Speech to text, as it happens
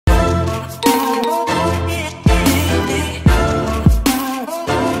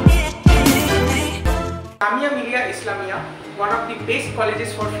Islamia, one of the best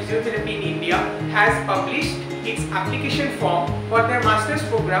colleges for physiotherapy in India, has published its application form for their master's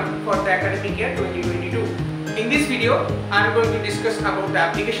program for the academic year 2022. In this video, I am going to discuss about the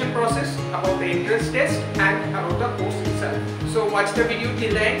application process, about the entrance test and about the course itself. So watch the video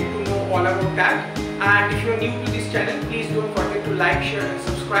till the end to know all about that. And if you are new to this channel, please don't forget to like, share and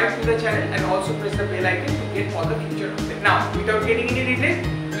subscribe to the channel, and also press the bell icon to get all the future updates. Now, without getting any details,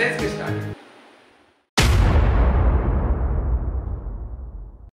 let's get started.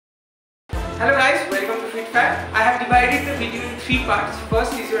 Hello guys, welcome to FitFab. I have divided the video in three parts.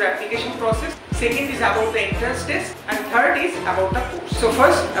 First is your application process, second is about the entrance test, and third is about the course. So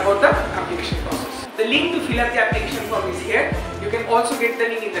first, about the application process. The link to fill up the application form is here. You can also get the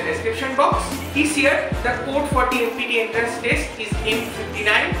link in the description box. This year, the code for the MPT entrance test is M59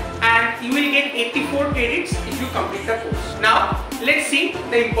 and you will get 84 credits if you complete the course. Now, let's see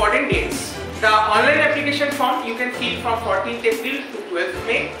the important dates. The online application form you can fill from 14th April to 12th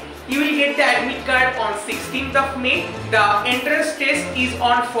May. You will get the admit card on 16th of May. The entrance test is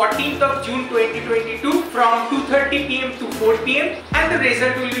on 14th of June 2022 from 2:30 PM to 4 PM and the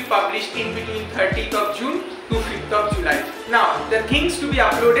result will be published in between 30th of June to 5th of July. Now, the things to be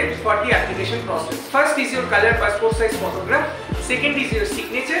uploaded for the application process. First is your color passport size photograph, second is your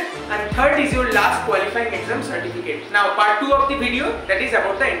signature, and third is your last qualifying exam certificate. Now, part 2 of the video, that is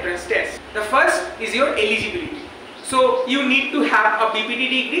about the entrance test. The first is your eligibility. So you need to have a BPT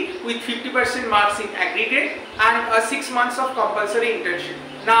degree with 50% marks in aggregate and a 6 months of compulsory internship.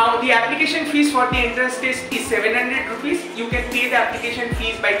 Now the application fees for the entrance test is 700 rupees. You can pay the application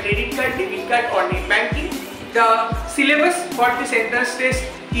fees by credit card, debit card or net banking. The syllabus for this entrance test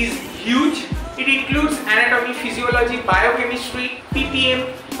is huge. It includes anatomy, physiology, biochemistry, PPM,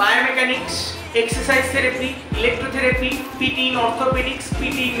 biomechanics, exercise therapy, electrotherapy, PT in orthopedics,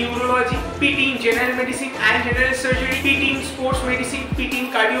 PT in neurology, PT in general medicine and general surgery, PT in sports medicine, PT in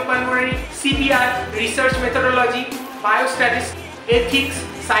cardiopulmonary, CPR, research methodology, biostatistics, ethics,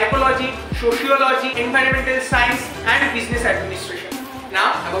 psychology, sociology, environmental science and business administration. Now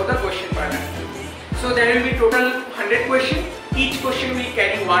about the question pattern. So there will be total 100 questions. Each question will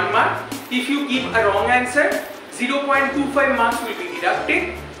carry 1 mark. If you give a wrong answer, 0.25 marks will be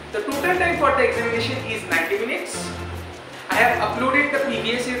deducted. The total time for the examination is 90 minutes. I have uploaded the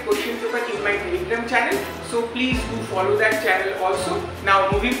previous year question paper in my Telegram channel, so please do follow that channel also.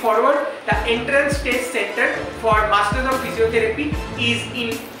 Now moving forward, the entrance test center for Masters of Physiotherapy is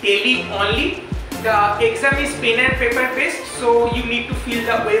in Delhi only. The exam is pen and paper based, so you need to fill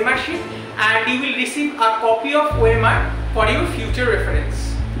the OMR sheet and you will receive a copy of OMR for your future reference.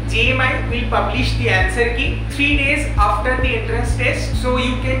 JMI will publish the answer key 3 days after the entrance test, so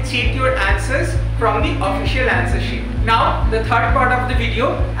you can check your answers from the official answer sheet. Now the third part of the video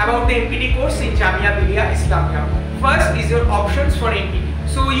about the MPT course in Jamia Millia Islamia. First is your options for MPT.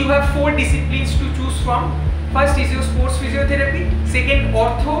 So you have 4 disciplines to choose from. First is your sports physiotherapy, second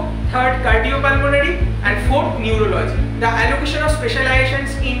ortho, third cardiopulmonary and fourth neurology. The allocation of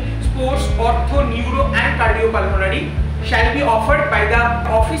specializations in sports, ortho, neuro and cardiopulmonary shall be offered by the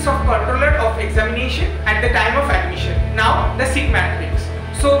Office of Controller of Examination at the time of admission. Now the seat matrix.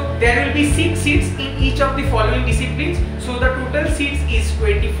 So there will be 6 seats in each of the following disciplines. So the total seats is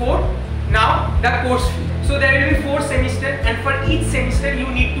 24. Now the course fee. So there will be 4 semesters and for each semester you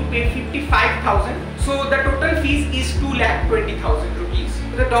need to pay 55,000. So the total fees is 2,20,000 rupees.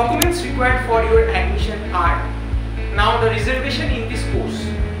 The documents required for your admission are now the reservation in this course.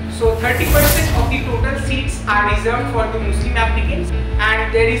 So 30% of the total seats are reserved for the Muslim applicants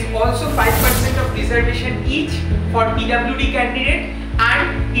and there is also 5% of reservation each for PWD candidate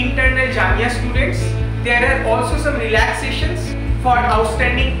and internal Jamia students. There are also some relaxations for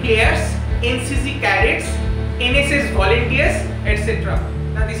outstanding players, NCC cadets, NSS volunteers, etc.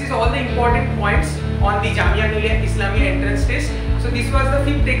 Now this is all the important points on the Jamia Millia Islamia entrance test. So this was the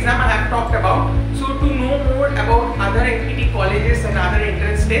 5th exam I have talked about. So to know more about other MPT colleges and other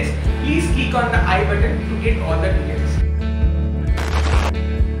entrance tests, please click on the I button to get all the details.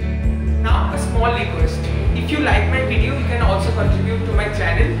 Now a small request. If you like my video, you can also contribute to my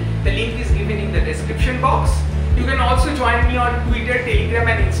channel. The link is given in the description box. You can also join me on Twitter, Telegram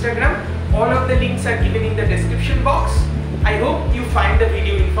and Instagram. All of the links are given in the description box. I hope you find the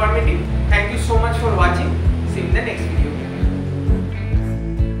video informative. Thank you so much for watching. See you in the next video.